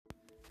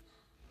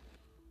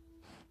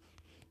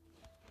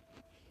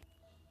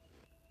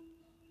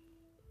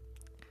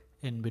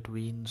in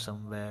between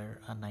somewhere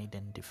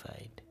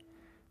unidentified,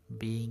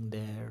 being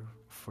there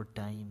for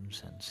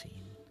times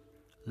unseen.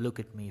 Look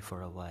at me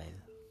for a while,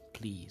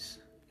 please.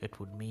 It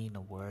would mean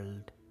a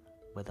world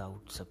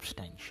without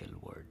substantial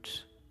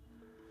words.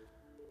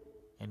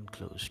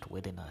 Enclosed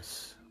within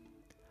us.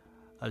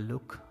 A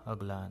look, a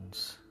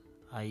glance,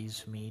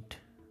 eyes meet,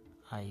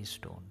 eyes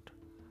don't.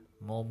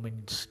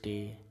 Moments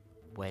stay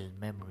while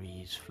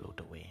memories float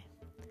away.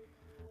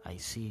 I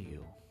see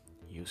you,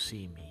 you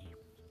see me.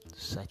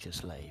 Such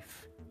is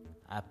life,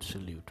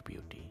 absolute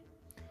beauty.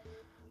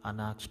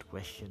 Unasked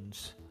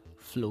questions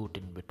float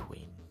in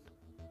between.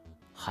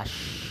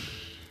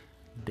 Hush,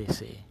 they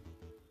say.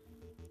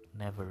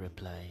 Never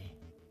reply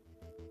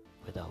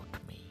without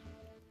me.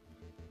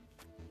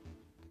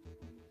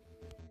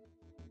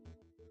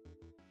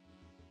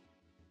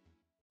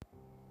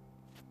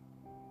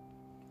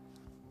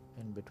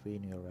 In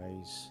between your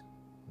eyes,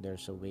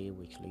 there's a way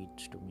which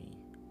leads to me,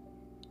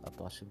 a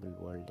possible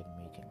world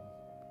in making.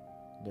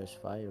 There's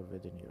fire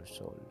within your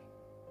soul,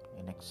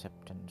 in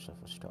acceptance of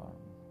a storm.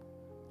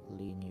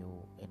 Lean you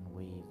in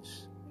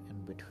waves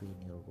in between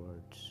your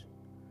words.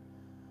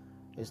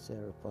 Is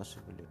there a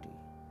possibility,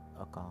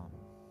 a calm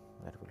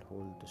that will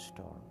hold the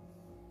storm,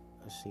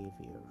 a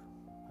savior,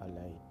 a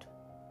light,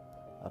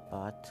 a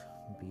path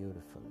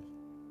beautiful,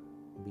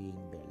 being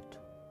built,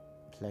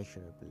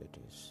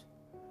 pleasurabilities,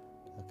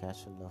 a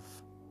castle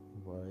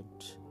of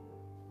words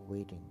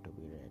waiting to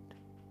be read?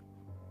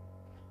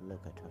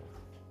 Look at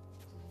her.